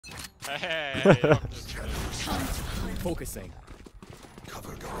Hey. Focusing.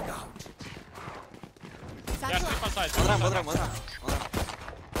 Cover going out. Yeah, sleep on side. One.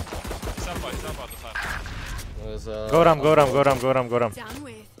 He's up on the side. There's, Go ram. Down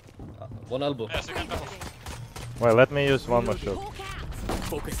with. one elbow. Yes, you can double. Well, let me use one more shot. Hawk out.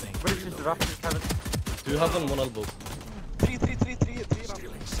 Focusing. Two heaven, one elbow. Three.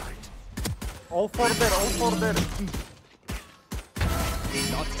 Stealing sight. All four there.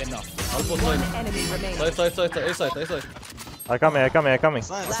 Not enough. Elbow One side. enemy remaining. Side. A side. I coming. Last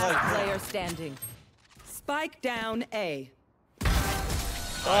player standing. Spike down A.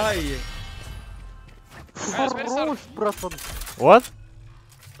 Aye. Guys, What?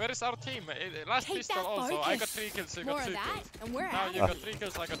 where is our team? Last Keep pistol that also. I got focus. 3 kills, you More got of 2 that, kills. and we're Now out. you got 3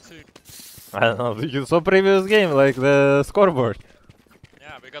 kills, I got 2. I don't know. You saw previous game, like the scoreboard.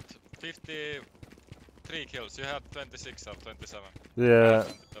 Yeah, we got 53 kills. You had 26 or 27. Yeah.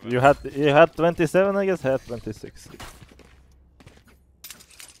 You had 27, I guess. I had 26.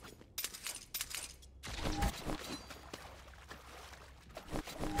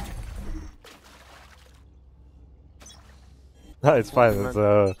 No, it's fine.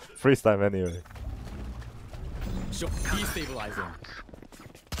 It's freeze time anyway. Destabilizing.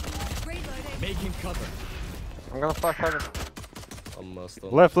 Reloading. Making cover. I'm gonna flash heaven. I'm still.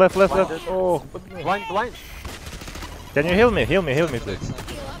 Left. Oh, Blind. can you heal me? Heal me, please. Heal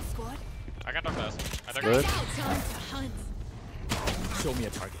up, squad. I can knock this. I don't Good. Time to hunt. Show me a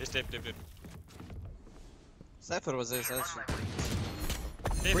target. He's deep. Cypher was there, actually.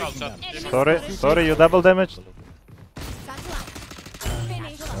 Deep outside. Sorry, you double damage. Satchel up.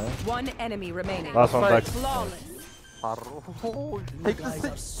 Finish. One enemy remaining. Last one back. Flawless. Take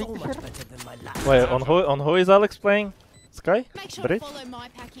the shit. Wait, on who is Alex playing? Sky? Make sure Bridge? to follow my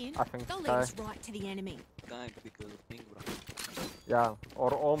pack in. I think They'll lead Sky. us right to the enemy. Guy, because of ping, bro. Yeah,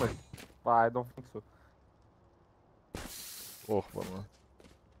 or Omen. But I don't think so. Oh, one more.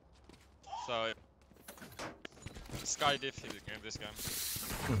 So, Sky diff in this game.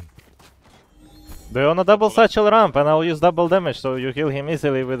 Do you wanna double satchel ramp and I'll use double damage so you kill him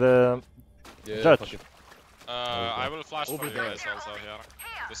easily with a judge? Fuck it. I will flash Over for you there. guys also here.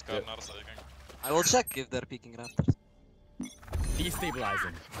 This corner so you can... I will check if they're peeking rafters.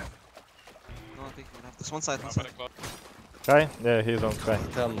 Destabilizing. No one peeking rafters. One side. Very close. Sky? Yeah, he's on Sky.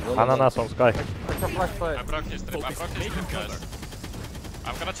 One Ananas on Sky. I can flash I side. broke his trip, guys.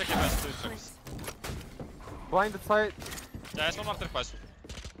 I'm gonna check him as 2 trips. Blinded side. Yeah, it's one more trip, guys.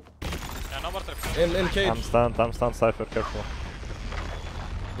 Yeah, no more trips. In cage. I'm stunned, Cypher, careful.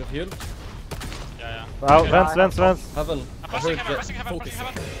 Good heal. Yeah. Out, Okay. vents. Heaven. I'm I pushing heard heaven, that. pushing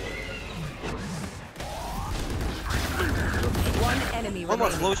heaven. One enemy One more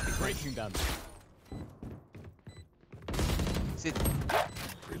remaining. slow HP. Breaking them. Sit.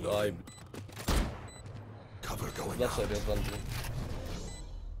 Aye. Cover going Left out. side is one.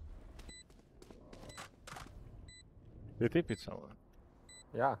 You tip it somewhere.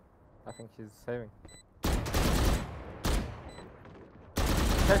 Yeah, I think he's saving.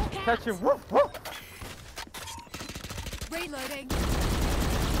 Catch him. Woof. Reloading.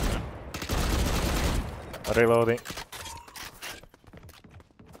 Reloading.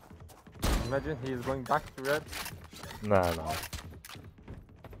 Imagine he is going back to red. No.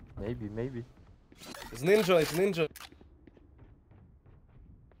 Maybe. It's ninja.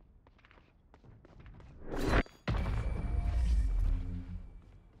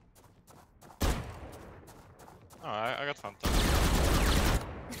 Oh, I got Phantom.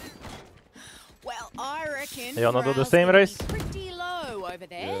 Well, I reckon. You wanna do the morale's same gonna be race? Pretty low over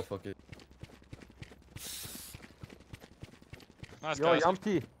there. Yeah, fuck it. Nice, Yo, guys.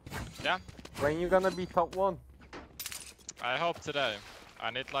 Yumpty. Yeah? When you gonna be top 1? I hope today.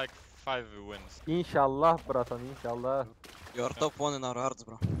 I need like 5 wins. Inshallah, bratan, inshallah. You're top 1 in our hearts,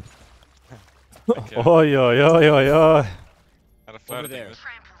 bro. Thank you. Oi. You're flirting there. with-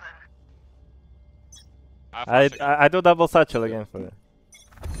 I flash again. I do double satchel again for you.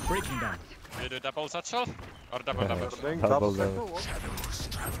 Breaking them. You do double satchel? Or double? Doing Double double damage. cycle,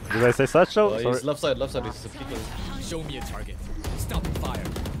 what? Did I say satchel? Oh, Sorry. he's left side is peeking. Show me a target. Stop fire.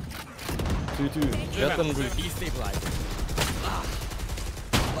 2-2. Jet and breach. Destabilizing.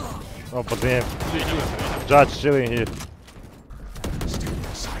 Oh, but damn. Judge chilling here. Stealing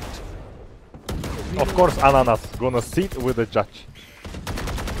sight. Of course, Ananas gonna sit with the judge.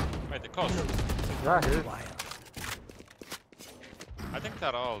 Wait, the close. Yeah, he is. I think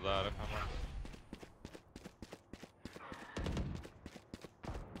they're all there if I'm wrong.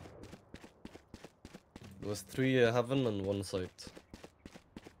 There was 3 heaven and 1 side.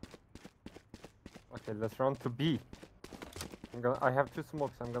 Okay, let's run to B. I have 2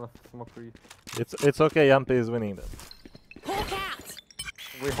 smokes. I'm gonna smoke 3. It's okay, Yampi is winning that. Hawk out.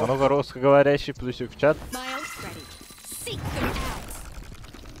 We hope. Много русскоговорящий плюсик в чат. My ult's ready. Seek them out.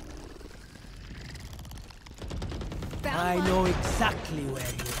 I know exactly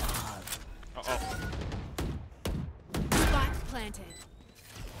where you are. Uh-oh. Spike planted.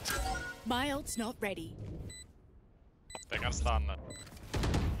 My ult's not ready. They can stun.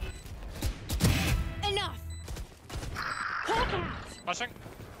 Enough. Hawk out. Flashing.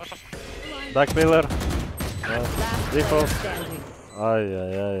 Dark pillar. Last Default. player standing.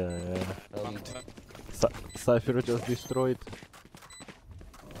 Ай-яй-яй-яй. And Cypher just destroyed.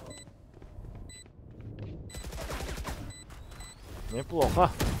 Неплохо.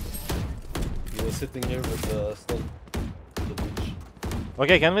 he was sitting here with the stun. The beach.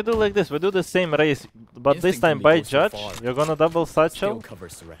 Okay, can we do like this? We do the same race, but this Instinct time only by goes so judge. far. You're gonna double Still satchel.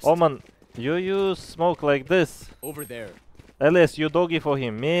 covers the rest. Oman, you use smoke like this. Over there. Elias, you doggy for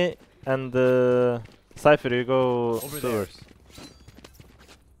him. Me and Cypher, you go Over there. sewers.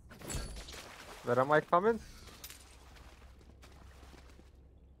 Where am I coming?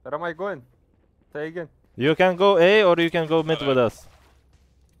 Where am I going? Say again. You can go A or you can go mid with us.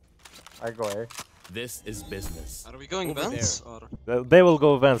 I go A. This is business. Are we going Over vents or? They will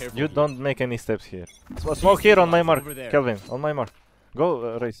go vents. Careful You here. don't make any steps here. Smoke here on my mark, Over there. Kelvin. On my mark.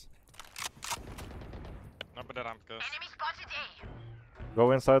 Go race. Nobody ramp, guys.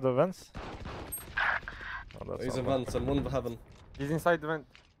 Go inside the vents. Oh, that's He's in not bad. vents and one heaven. He's inside the vent.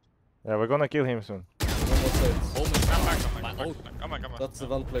 Yeah, we're gonna kill him soon. One was sides. Come back, My ult. come on. That's the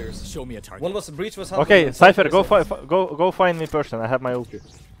vent players. Show me a target. One was breach was heaven. Okay, and Cypher, was go sides. go find me person. I have my ulti.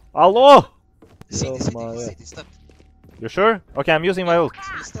 Hello? my, City, step. You sure? Okay, I'm using my ult.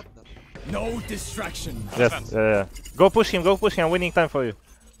 He stepped them. No distraction. Yes, yeah. Go push him, I'm winning time for you.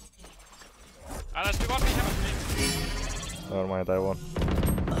 Let's do one, we have Never mind, I won.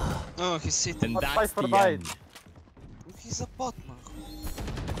 Oh, he's sitting. And But that's Cypher the died. end. He's a bot, man.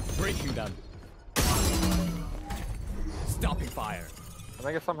 Breaking them. Stopping fire. Can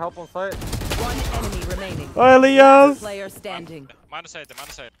I get some help on site? One enemy remaining. Oh, Elias! Player standing. minus 8,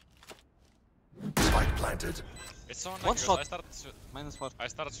 minus 8. Spike planted. It's so One annoying shot. because -4.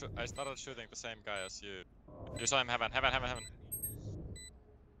 I started shooting the same guy as you. You saw him heaven.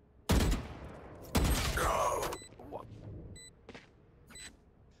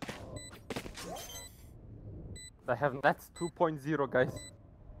 I have that's 2.0, guys.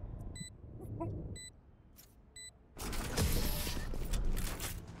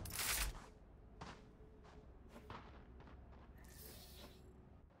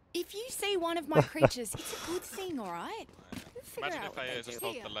 If you see one of my creatures, it's a good thing, alright? We'll figure Imagine out if what I they just do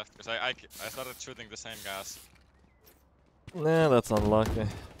hold here. the left because I started shooting the same guys. Nah, that's unlucky.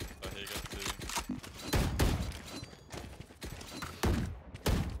 So he got to.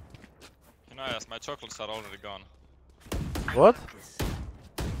 You know, yes, my chocolates are already gone. What?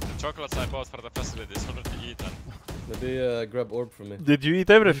 The chocolates I bought for the facility is already eaten. Maybe grab orb from me. Did you eat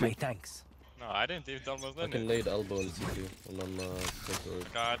everything? thanks. No, I didn't eat almost I any. can nade elbow and CT and then take orb.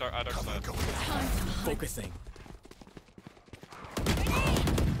 I don't know. Focusing.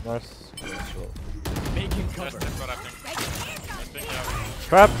 Nice. Making Just cover. what I think. Yeah.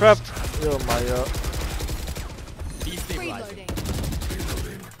 Trap! Oh my Destabilizing.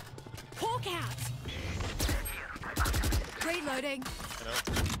 Reloading. Hawk out. Reloading. You know.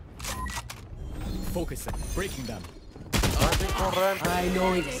 Focusing. Breaking them. I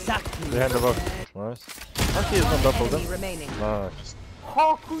know exactly. Behind the box. Nice. Actually, it's not double Enemy them. remaining. Nice.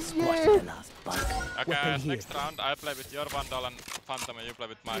 Okay, guys, next round I play with your Vandal and Phantom and you play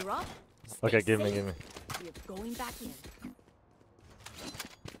with mine. You're up. Okay, give me. We're going back in.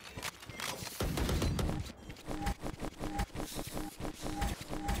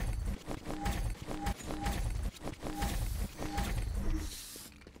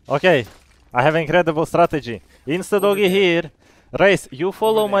 Okay, I have incredible strategy. Insta-doggy here. Race, you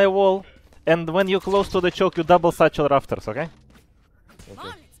follow my wall, and when you close to the choke, you double satchel rafters, okay? Come on,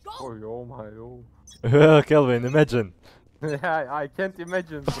 let's go. Oh, oh my, oh. Kelvin, imagine. Yeah, I can't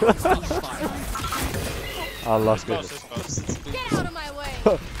imagine. Allah Close, goodness. it's close. Get out of my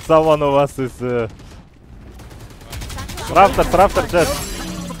way. Someone of us is... Rafter, jet.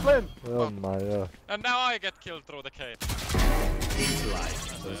 Oh my god. And now I get killed through the cave.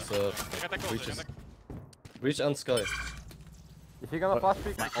 There's I got a goal, breaches. I got a- breach and sky. If you're gonna flash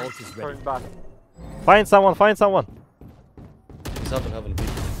pick, My ult is ready. turn back. Find someone. He's heaven.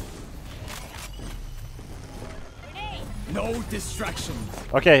 No distractions.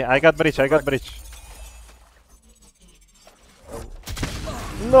 Okay, I got breach.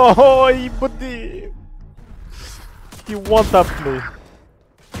 No, buddy. He one-tapped me.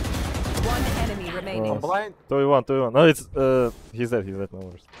 One enemy remaining. Oh. Blind. 2v1, 2v1. No, it's he's dead, no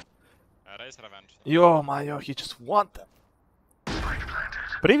worries. Raise revenge. Yo, Mayo, he just one-tapped.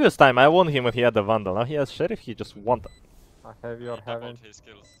 Previous time I won him if he had a Vandal. Now he has Sheriff, he just one-tapped. I have your heaven. His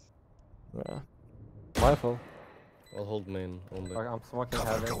skills. Yeah. My fault. I'll hold main only. Like, I'm smoking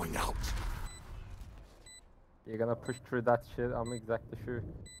Cover heaven. going out. You're gonna push through that shit. I'm exactly sure.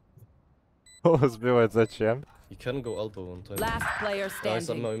 Збивает зачем? You can go elbow one time. Last player Nice,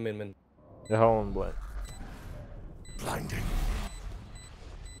 standing. main. Yeah, он, блядь. Blinding.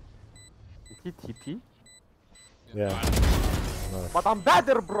 Did he TP? Yeah. But I'm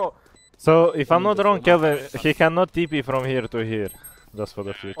better, bro! So, if I'm not wrong, Kelvin, he cannot TP from here to here. Just for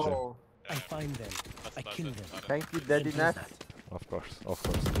the future. Oh, I find them. I kill them. thank you, Daddy Nat. Of course.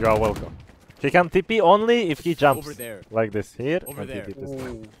 You are welcome. He can TP only if he jumps. Over there. Like this, here, Over and there. TP this.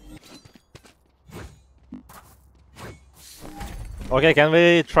 Ooh. Okay, can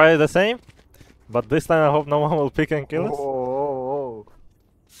we try the same? But this time I hope no one will pick and kill us. Oh.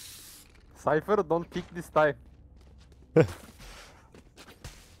 Cypher, don't pick this time. I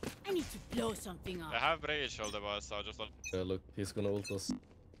need to blow something up. I have breach all the boys, so just like. Yeah, look, he's gonna ult us.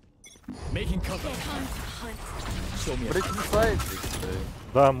 Making cover. Time to hunt. Show me a Bridge inside.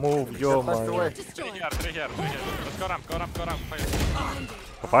 The move, yo, Flash my. away. Destroy. Three here. Let's go ramp.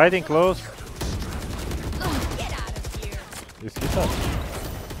 Fire. Fighting close. Get out of here. Is he up?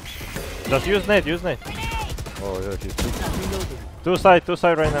 Just use nade. Oh, yeah, he's two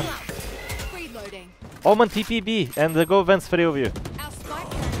side right now. Reloading. Omen TPB and go vents free of you. Our spike.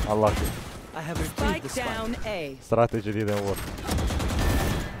 Unlucky. I have retrieved the Spike spike. down A. Strategy didn't work.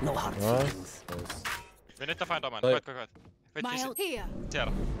 No hard Nice. feelings. We need to find Omen. Wait. Wait. Wait, Mile he's here. here.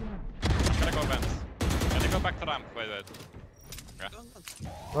 Gotta go vent. Can you go back to ramp? Wait.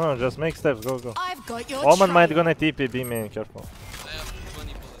 No, just make steps. Go. I've got your Omen might trail. gonna TP B main. Careful. I have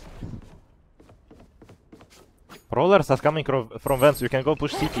 20 bullets. Rollers are coming from vents. You can go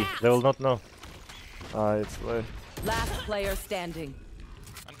push CT. They will not know. Ah, it's late. Last player standing.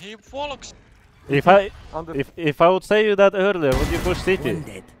 And he walks. If Under. I would say you that earlier, would you push One CT?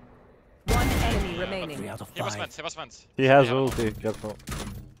 dead. One enemy 3 remaining. out of He was 5. vents. He has Yeah. ulti. Careful.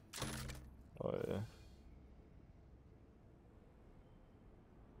 Oh yeah.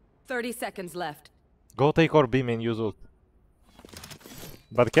 30 seconds left. Go take or B main. Use ult.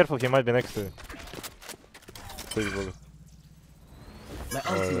 But careful, he might be next to you. Save bullet. My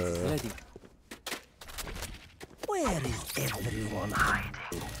ultimate is ready. Where is everyone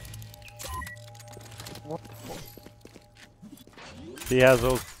hiding? What the fuck? He has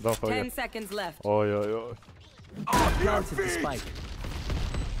ult. Don't 10 forget. seconds left. Oh yo. Planted the spike.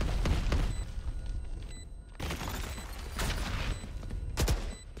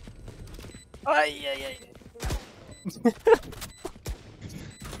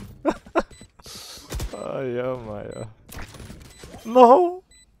 Oh yeah, my. No.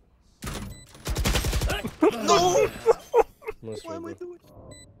 Nice What am I try, bro. doing?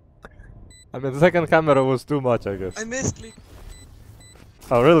 I mean, the second camera was too much, I guess. I missed click.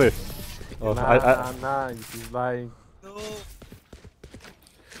 Oh really? Oh, Nah, he's lying. No.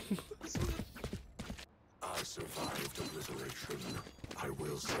 I survived obliteration. I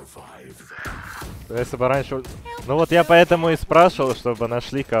will survive. Если бы раньше... Ну вот я поэтому и спрашивал, чтобы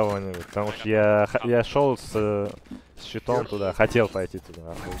нашли кого-нибудь, потому что я шел с щитом туда, хотел пойти туда.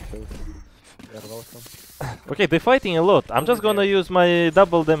 You're welcome. Okay, they're fighting a lot. I'm just gonna use my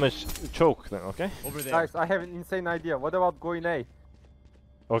double damage choke then, okay? Over there. Guys, I have an insane idea. What about going A?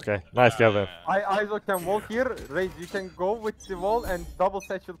 Okay, nice, Kevin. Iso can wall here. Raise, you can go with the wall and double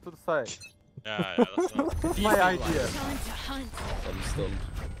satchel to the side. Yeah, that's not. My idea. Time to hunt. I'm stunned.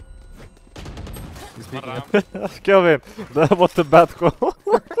 One ramp. Kevin, that was a bad call.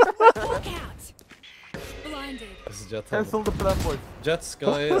 Walk out. Blinded. This is Jet. Cancel the plan, boys. Jet,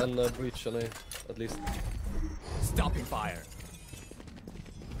 Sky, and Breach on A, at least. Stopping fire.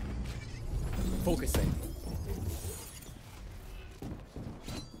 Focusing.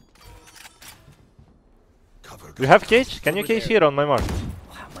 Cover You have cage? Can you cage here on my mark?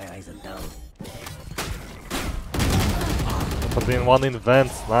 Wow, my eyes are down. Between one in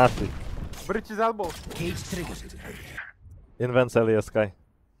vents, nothing. Bridge is elbow. Cage triggered. In vents, Elias Sky.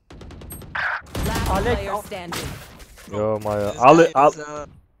 Last Alex, player oh. standing. Yo, my. This guy is,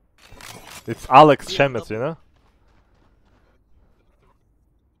 It's Alex Shemetz, you know?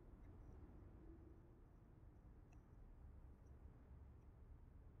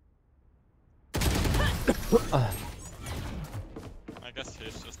 I guess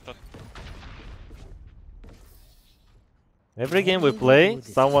he's just that. Every game we play,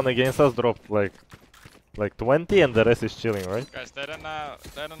 someone against us dropped like Like 20 and the rest is chilling, right? Guys, they don't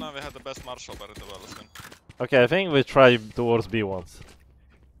know we have the best Marshall bar in the world. So. Okay, I think we try towards B once.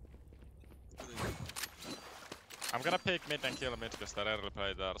 I'm gonna pick mid and kill mid because they rarely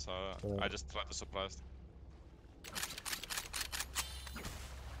play there, so I just try to surprise them.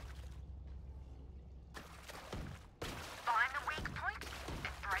 Find the weak point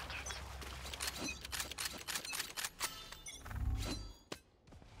and break it.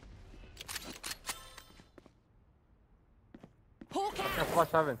 I can flash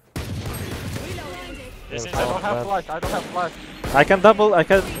heaven. This is I don't have flash. I don't have flash. I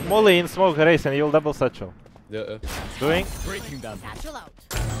can molly in smoke race and you'll double satchel. Yeah. Doing? Breaking them. Satchel out.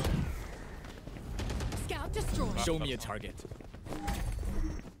 Scout destroy. Show me a target.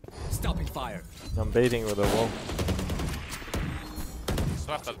 Stopping fire. I'm baiting with a wall.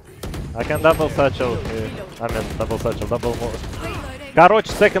 Swap that. I can double satchel here. I mean double satchel, double more. Reloading.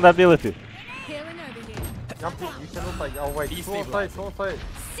 Короче, second ability. Healing over here. Jumpy, you can look like. Oh wait, two on side, two on side.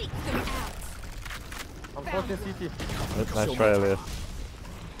 Seek them out. I'm pushing CT. Nice try, Elias.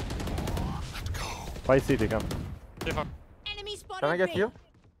 Fight CT, come. Enemy spotted. Can I get B. heal?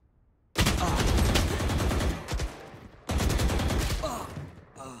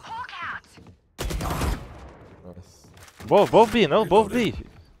 Nice. Both B, no? Both B.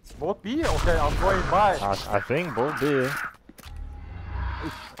 Both B? Okay, I'm going by. I think both B.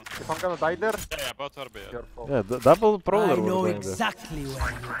 If I'm gonna die there, Yeah, both are B. careful. Yeah, double prowler I was know going exactly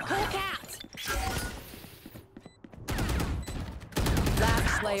where you are. Hawk out.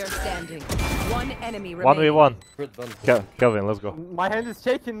 Last player standing. One enemy there. remaining. 1v1. Crit one. Kelvin, let's go. My hand is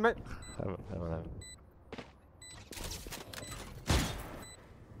shaking, man. Heaven.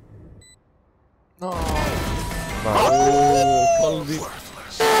 No.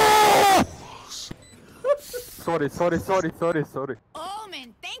 Sorry. Oh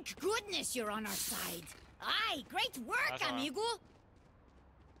man, thank goodness you're on our side. Aye, great work, That's all right. amigo.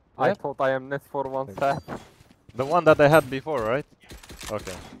 I thought I am net for one tap. The one that I had before, right?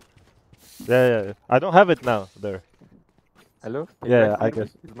 Okay. Yeah. I don't have it now. There. Hello? Yeah, I guess.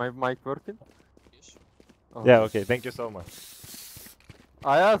 Is my mic working? Oh. Yeah, okay. Thank you so much.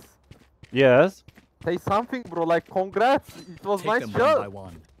 Ayaz, Yes? say something, bro. Like, congrats. It was Take nice them one by shot.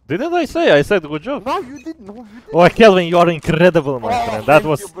 one. Didn't I say? I said good job. No, you didn't. No, you didn't. Oh, Kelvin, you are incredible, my Oh, friend. That thank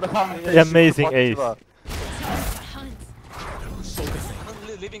was you, bro. Thank you, amazing Fuck ace. you, Hunt.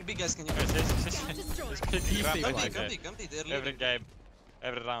 I'm leaving big guys, can you? Scout destroy. Just picking Easy, random like every Come they're every leaving. game,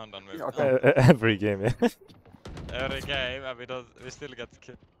 every round on me. Yeah, okay. Every game, yeah. Every game, and we still get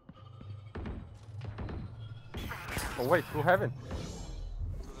kill. Oh, wait, through heaven.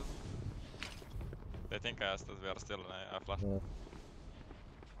 They think us that we are still in a flash.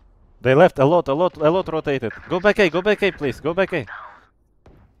 They left a lot rotated. Go back A, please. Go back A.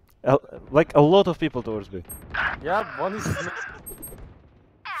 Like a lot of people towards B. Yeah, one is.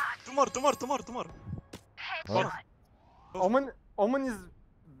 Two more. Omen is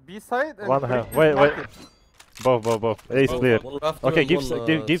B side. And One Break half. is Wait. market. Both. Ace clear. One left Okay, and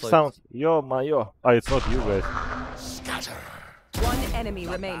one, give side. sound. Yo. Oh, it's not you guys. One enemy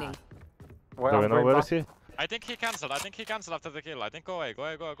remaining. Well, Do we I'm know going where back. is he? I think he cancelled after the kill. I think go away.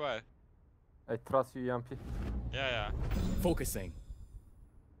 I trust you, Yampi. Yeah. Focusing.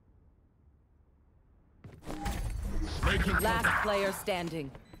 Last player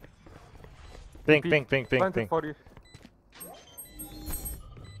standing. Ping. Planted for you.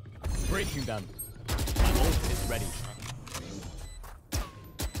 Breaking them. My ult is ready.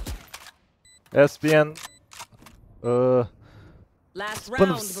 SPN. Last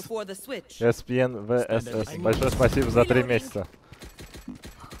round before the switch. SPN VSS. Большое спасибо за 3 месяца.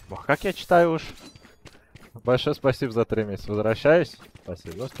 Ох, как я читаю уж. Большое спасибо за 3 месяца. Возвращаюсь.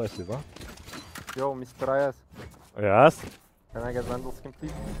 Спасибо. Yo, Mr. Ayaz. Yes. Can I get Vandal skin,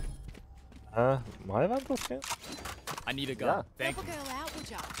 please? My vandal skin? I need a gun. Yeah. Thank Help a you. girl out, would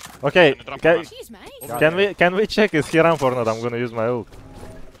ya? Okay. Cheers, mate. Can we check is he run for not? I'm gonna use my ult.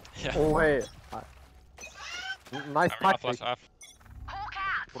 Yeah. Oh, hey. Nice I'm gonna tactic. flash off.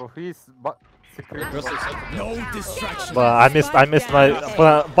 Bro, he's secret. Aggressive set. No distraction. But I missed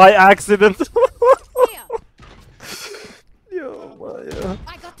my by accident. Here. Yo,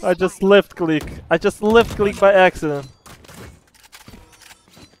 I got the I just spike. left click by accident.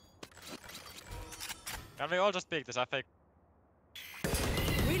 Can we all just pick this? I think.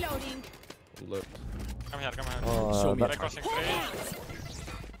 Reloading. Left. Come here. Show me That- a They're target. crossing 3.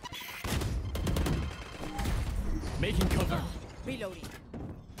 Making cover. Reloading.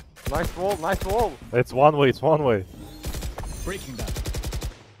 Nice wall. It's one way. Breaking them.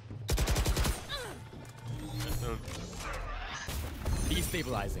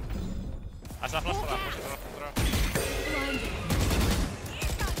 Destabilizing. I saw flash drop, push drop.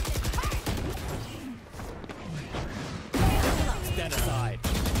 Stand aside.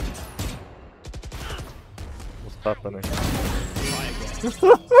 What's happening?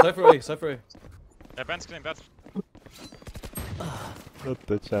 Cypher A, Cypher A. Yeah, Ben screen, Ben. Not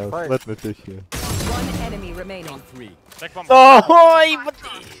the chance. Fine. Let me take you. One enemy remaining. 3. Take one more. Oh,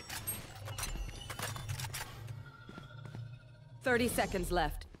 30 seconds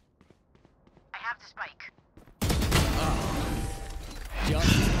left. I have the spike.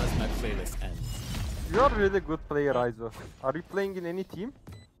 Just as my playlist ends. You're a really good player, Iso. Are you playing in any team?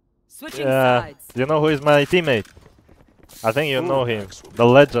 Switching yeah. sides. You know who is my teammate? I think you know him. Max will The be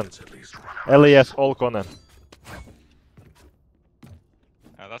legend. at least one. Elias Olkonen.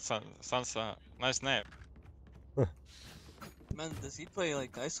 Yeah, that sounds a nice name. Man, does he play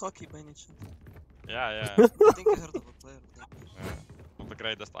like ice hockey by any chance? Yeah. I think I heard of a player with that name. One of the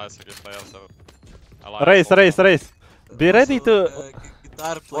greatest ice hockey players, so I like Race. Be ready Also, to...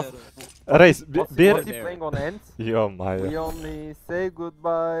 guitar player. Race, What's be he playing on ends? Yo, We my. only say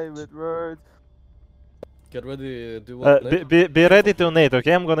goodbye with words. Get ready, do one. Be ready to nade,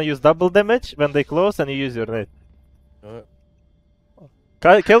 okay? I'm gonna use double damage when they close and you use your nade.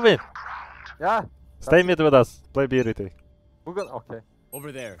 Alright. Kelvin, Yeah. stay mid with us. Play B retake. We're gonna. Okay.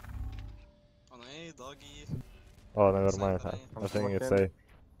 Over there. Oh no, hey, doggy. Oh, never mind. Cypher I think it's A. Okay.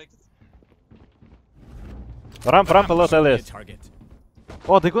 Take it. Ramp a lot, Show me a Elias. target.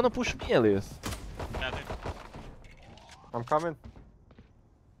 Oh, they're gonna push me, Elias. Yeah, dude. I'm coming.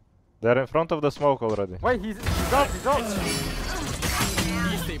 They're in front of the smoke already. Wait, he's out.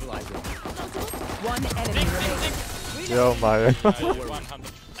 Destabilizer. One enemy remaining. Yo, my.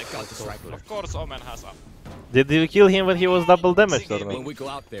 100. I got the striker. Of course, Omen has up. Did you kill him when he was double damaged or When not? we go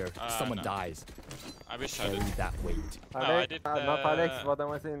out there, someone no. dies. I wish I Carry did. that weight. I did, Not Alex. What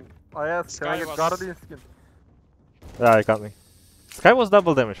am I saying? Oh yes, can I Sky get was- Guardian skin? Yeah, I can't. Sky was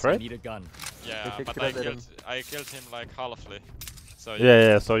double damage, I right? need a gun. Yeah, They but killed him. I killed him like halfly. So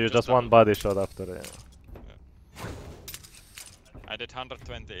Yeah, so you just one double. body shot after. Yeah. I did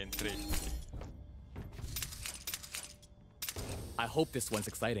 120 in 3. I hope this one's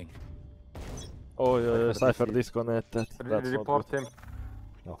exciting. Oh, yeah, Cypher Cypher DC. disconnected. That's not Report good. him.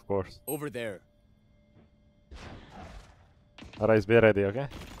 Of course. Over there. Rise, be ready, okay?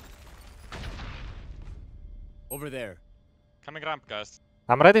 Over there. Coming ramp, guys.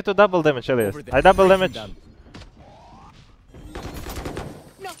 I'm ready to double damage, Elias. Over there. I double Breaking damage. them.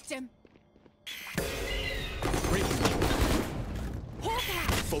 Knocked him. Breaking them. Hawk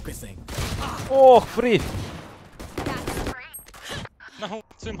out. Focusing. Oh, free! That's No,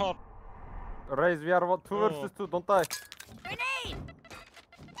 2 more. Raise, we are 2 versus 2. Don't die. grenade.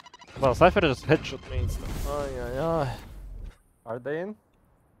 No, Cypher just headshot me instead. Ay. Are they in?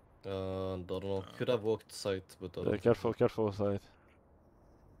 Don't know. Could have walked side, but I don't think Careful side.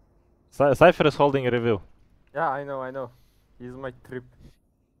 Cypher is holding a review. Yeah, I know. He's my trip.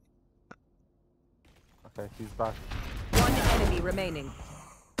 Okay, he's back. One enemy remaining.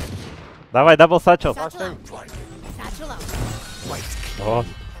 Давай, double satchel. Satchel out. Satchel out. Oh,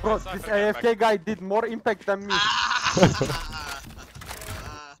 Bro, Cypher this came AFK guy did more impact than me.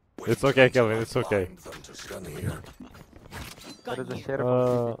 it's okay, Kelvin, it's okay. Find them to stun here. There is Got a you. sheriff on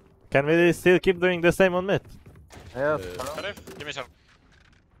city. Can we still keep doing the same on mid? Yes. Sheriff, give me shot.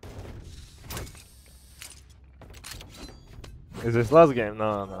 Is this last game?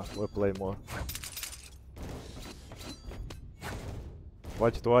 No, we'll play more.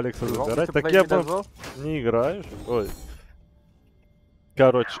 Хватит у Алекса You want me забирать. to Так play я mid as бы well? не играешь. Ой.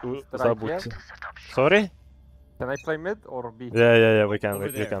 Короче, забудьте. Sorry? Can I play mid or B? Yeah, we Over can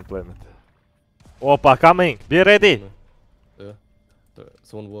there. play it. Oppa, coming! Be ready! Yeah.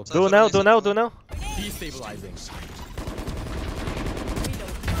 Someone walked. Do now! Destabilizing.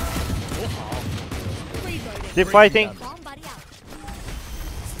 Reloading. Keep fighting! Bomb buddy out.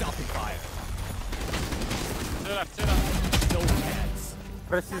 Stopping fire. To left. No chance.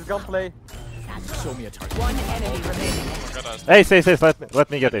 Press his gunplay. Show me a target. One enemy remaining. Ace, let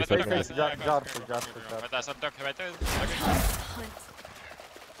me get ace. Wait, Let me wait, get wait, ace. wait, Jar- wait, jar- wait, jar- wait, I said duck, wait,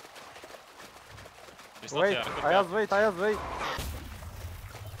 He's not Wait, here, could be Ayaz, up. wait.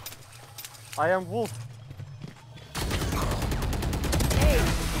 I am wolf.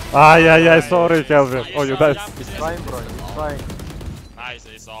 Ay, sorry, Kelvin. Oh, you died. He's trying, bro. He's trying. Nice,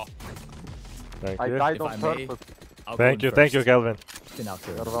 Iso. Thank I you. died If on I may, purpose. I'll go Thank in you, first. Kelvin. Then I'll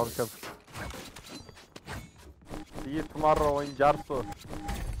kill. You're welcome. See you tomorrow in Jarso.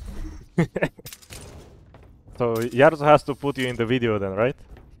 So, Yarzo has to put you in the video then, right?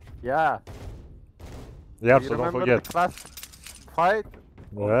 Yeah. Yarzo, You don't remember forget. the class fight?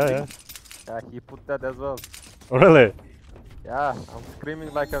 Yeah. Yeah, he put that as well. Really? Yeah, I'm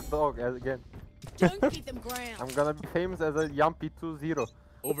screaming like a dog again. Don't feed them ground. I'm gonna be famous as a Yumpy 2-0.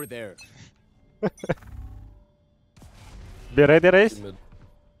 Over there. Be ready, Race? Mid.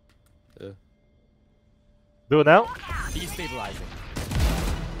 Yeah. Do now? Destabilizing.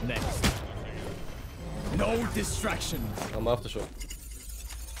 Next. No distraction. I'm after shot.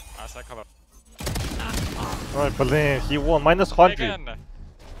 Nice, I cover. Ой, блин, he won. Minus 100. Again!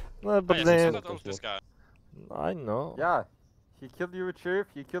 Ой, Hey, you should блин. not ult this guy. I know. Yeah, he killed you with Sheriff,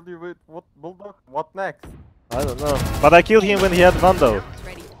 he killed you with what Bulldog? What next? I don't know. But I killed him when he had Vandal.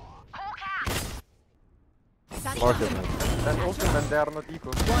 Ready. Market. Then ultimate they are not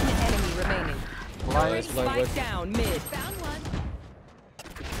equal. One enemy remaining. Nice, blind Spike right. down mid. Found one.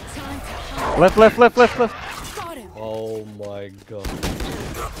 Time to hunt. Left, left, left, left, left. Got him. Oh my god.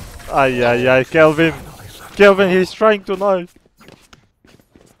 Ay, ay, ay, Kelvin. Kelvin, he's trying to knife.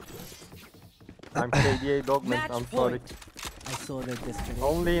 I'm KDA Dogman, Match I'm sorry. point. I saw that yesterday.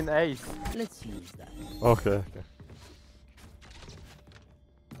 Only in Ace. Let's use that. Okay, okay.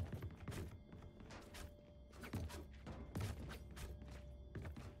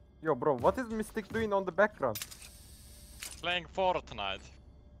 Yo bro, what is Mystic doing on the background? Playing Fortnite.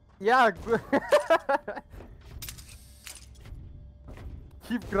 Yeah, good.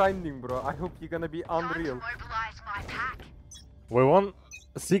 Keep grinding bro, I hope you're gonna be unreal. Mobilize my pack. We won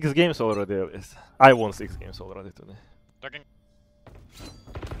 6 games already, at least. I won 6 games already today. Ducking.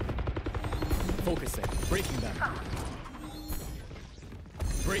 Focusing. Breaking them.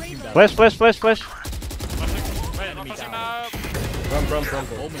 Breaking them. Flash, flash, flash, flash. Wait, I'm flashing now! Run, run, run.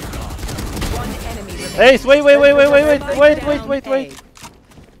 Almost gone. One enemy remaining. Ace, wait, wait, wait, wait, wait, wait, Spike wait, down wait, wait, wait. A.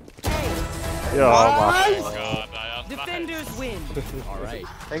 Yeah, Oh god, I am Defenders win. Alright.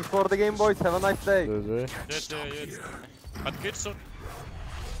 Thanks for the game boys, have a nice day. GG. But good so.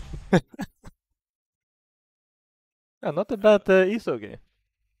 Yeah, not a bad Iso game.